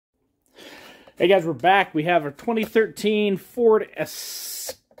Hey guys, we're back. We have our 2013 Ford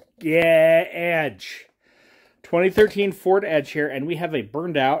Edge. 2013 Ford Edge here, and we have a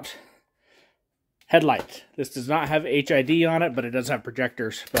burned out headlight. This does not have HID on it, but it does have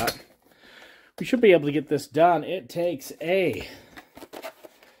projectors. But we should be able to get this done. It takes a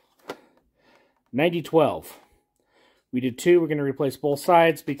 9012. We did two. We're going to replace both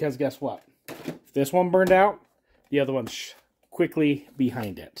sides because guess what? If this one burned out, the other one's quickly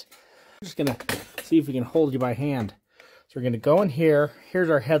behind it. I'm just going to see if we can hold you by hand. So we're going to go in here. Here's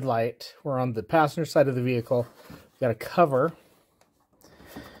our headlight. We're on the passenger side of the vehicle. We've got a cover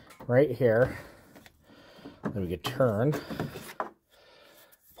right here. Then we could turn,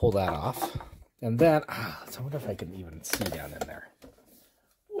 pull that off. And then, I wonder if I can even see down in there.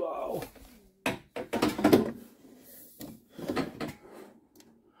 Whoa.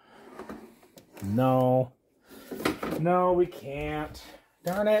 No. No, we can't.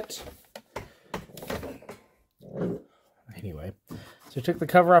 Darn it. Anyway, so we took the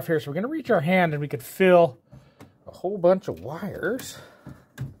cover off here, so we're going to reach our hand and we could feel a whole bunch of wires.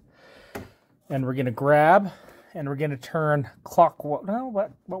 And we're going to grab and we're going to turn clockwise. No,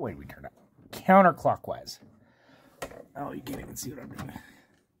 what way do we turn it? Counterclockwise. Oh, you can't even see what I'm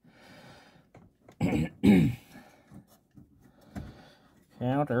doing.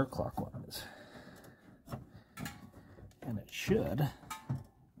 Counterclockwise. And it should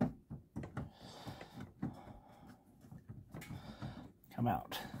come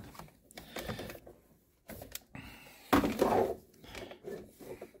out.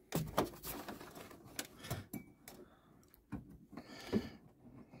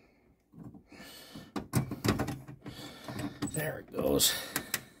 There it goes.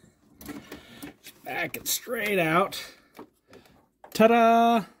 Back and straight out.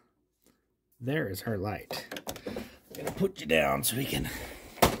 Ta-da! There is our light. I'm gonna put you down so we can.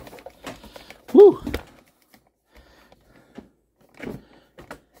 Whoo!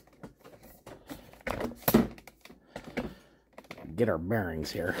 Get our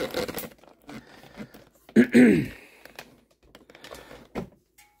bearings here.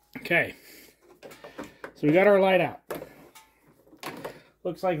 Okay. So we got our light out.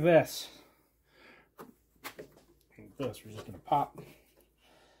 Looks like this. Like this, we're just gonna pop.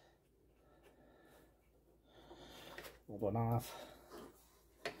 Hold one off.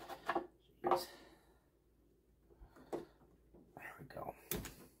 Jeez. There we go.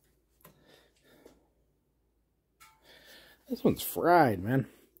 This one's fried, man.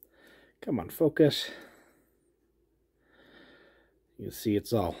 Come on, focus. You can see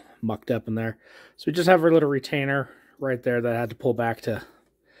it's all mucked up in there. So we just have our little retainer right there that I had to pull back to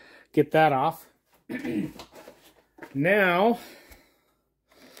get that off. Now,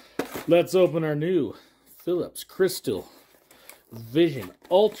 let's open our new Philips Crystal Vision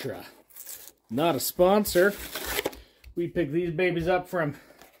Ultra. Not a sponsor. We picked these babies up from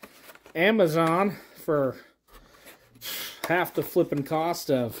Amazon for half the flipping cost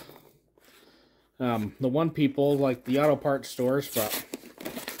of the one people like the auto parts stores, but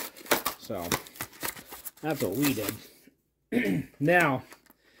so that's what we did. Now,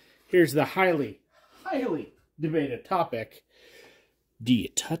 here's the highly debated topic. Do you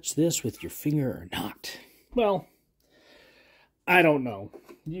touch this with your finger or not? Well, I don't know.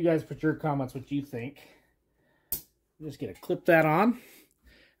 You guys put your comments what you think. I'm just gonna clip that on.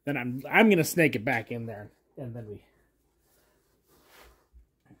 Then I'm gonna snake it back in there, and then we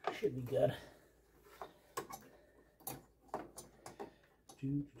should be good.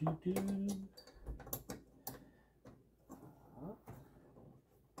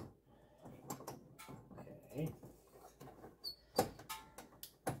 Okay.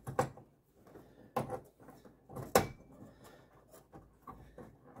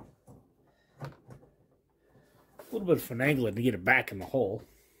 A little bit of finagling to get it back in the hole.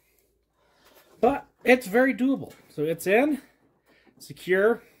 But it's very doable. So it's in,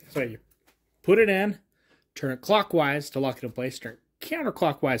 secure. So you put it in, turn it clockwise to lock it in place, turn it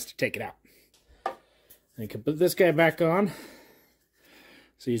counterclockwise to take it out. And you can put this guy back on.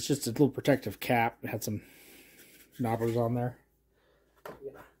 See, it's just a little protective cap. It had some knobbers on there. Put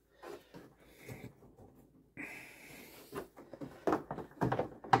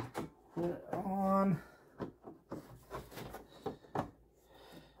it on.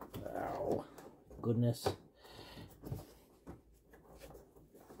 Oh, goodness.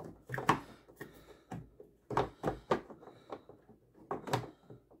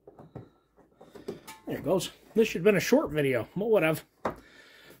 There it goes. This should have been a short video. Well, whatever.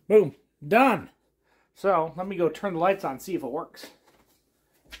 Boom. Done. So, let me go turn the lights on, see if it works.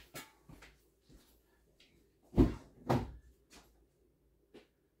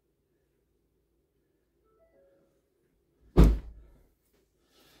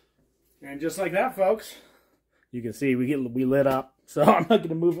 And just like that, folks, you can see we lit up. So I'm not going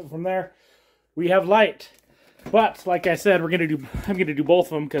to move it from there. We have light. But like I said, I'm going to do both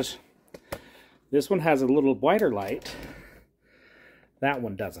of them because this one has a little brighter light. That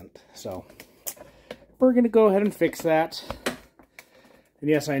one doesn't. So we're going to go ahead and fix that. And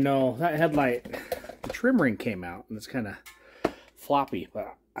yes, I know that headlight, the trim ring came out and it's kind of floppy,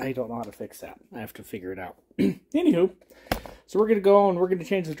 but I don't know how to fix that. I have to figure it out. Anywho, so we're going to go and we're going to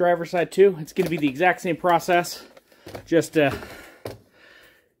change the driver's side too. It's going to be the exact same process, just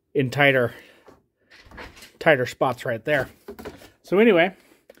in tighter spots right there. So anyway,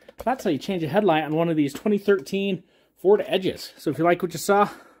 that's how you change a headlight on one of these 2013 Ford Edges. So if you like what you saw,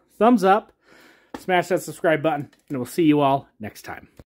 thumbs up, smash that subscribe button, and we'll see you all next time.